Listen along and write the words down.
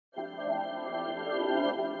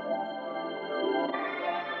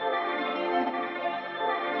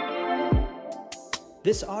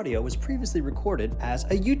This audio was previously recorded as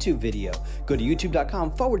a YouTube video. Go to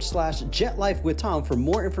youtube.com/jetlifewithtom for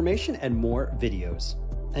more information and more videos.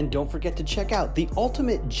 And don't forget to check out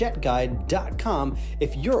theultimatejetguide.com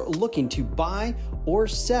if you're looking to buy or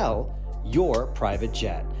sell your private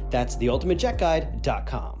jet. That's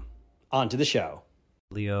theultimatejetguide.com. On to the show.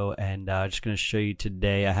 Leo, and just going to show you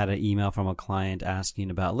today, I had an email from a client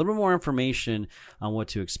asking about a little bit more information on what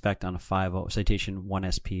to expect on a Citation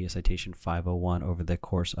 1SP, a Citation 501 over the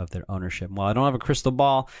course of their ownership. While I don't have a crystal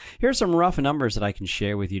ball, here's some rough numbers that I can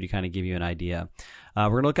share with you to kind of give you an idea. We're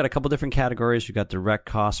going to look at a couple different categories. We've got direct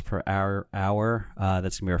costs per hour. That's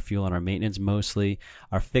going to be our fuel and our maintenance mostly.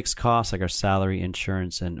 Our fixed costs, like our salary,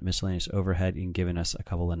 insurance, and miscellaneous overhead, and giving us a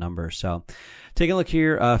couple of numbers. So taking a look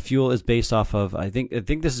here, fuel is based off of, I think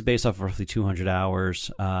this is based off of roughly 200 hours,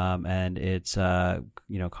 and it's,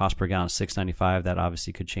 cost per gallon $6.95. That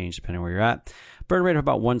obviously could change depending on where you're at. Burn rate of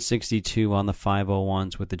about 162 on the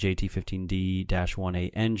 501s with the JT15D-18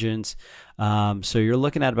 engines. So you're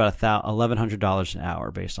looking at about $1,100 an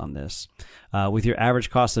hour based on this. With your average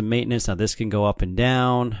cost of maintenance, now this can go up and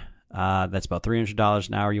down. That's about $300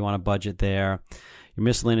 an hour you want to budget there. Your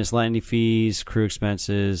miscellaneous landing fees, crew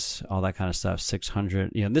expenses, all that kind of stuff,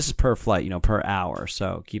 600. This is per flight, per hour.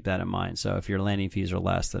 So keep that in mind. So if your landing fees are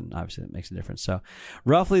less, then obviously that makes a difference. So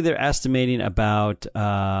roughly they're estimating about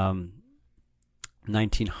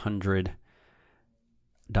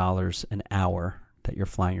 $1,900 an hour that you're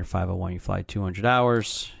flying your 501. You fly 200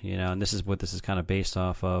 hours, and this is what this is kind of based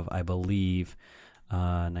off of, I believe,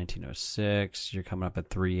 1906. You're coming up at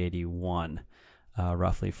 381.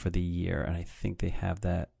 Roughly for the year, and I think they have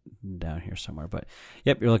that down here somewhere. But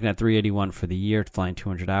yep, you're looking at 381 for the year, flying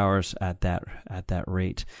 200 hours at that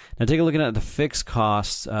rate. Now take a look at the fixed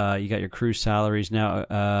costs. You got your crew salaries. Now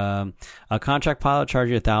a contract pilot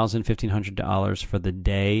charges you $1,500 for the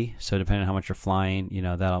day. So depending on how much you're flying,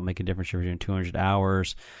 that'll make a difference if you're doing 200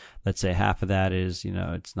 hours. Let's say half of that is,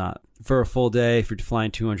 it's not for a full day. If you're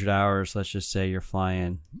flying 200 hours, let's just say you're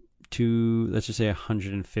flying let's just say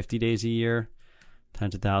 150 days a year.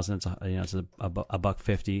 Times 1,000, it's a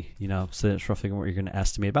 $150, so that's roughly what you're going to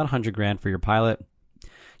estimate. About $100,000 for your pilot.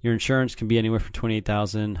 Your insurance can be anywhere from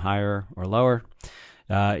 $28,000 higher or lower.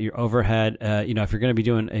 Your overhead, if you're going to be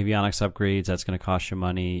doing avionics upgrades, that's going to cost you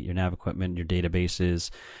money. Your nav equipment, your databases,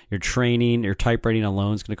 your training, your type rating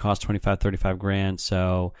alone is going to cost $25,000-$35,000.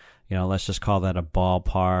 So, let's just call that a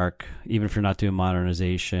ballpark. Even if you're not doing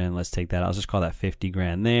modernization, let's take that. I'll just call that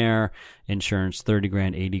 $50,000 there. Insurance,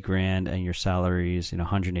 $30,000, $80,000, and your salaries,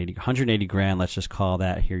 $180,000. Let's just call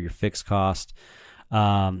that here your fixed cost.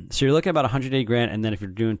 So you're looking at about $180,000, and then if you're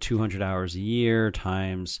doing 200 hours a year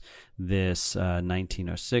times this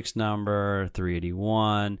 1906 number,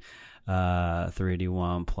 381.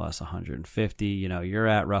 381 plus 150, you're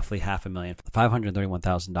at roughly $531,000,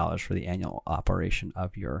 $531,000 for the annual operation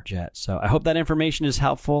of your jet. So I hope that information is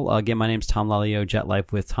helpful. Again, my name is Tom Lelio, Jet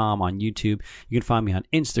Life with Tom on YouTube. You can find me on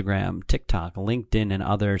Instagram, TikTok, LinkedIn, and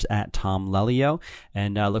others at Tom Lelio.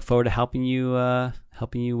 And look forward to helping you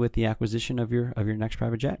with the acquisition of your next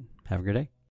private jet. Have a great day.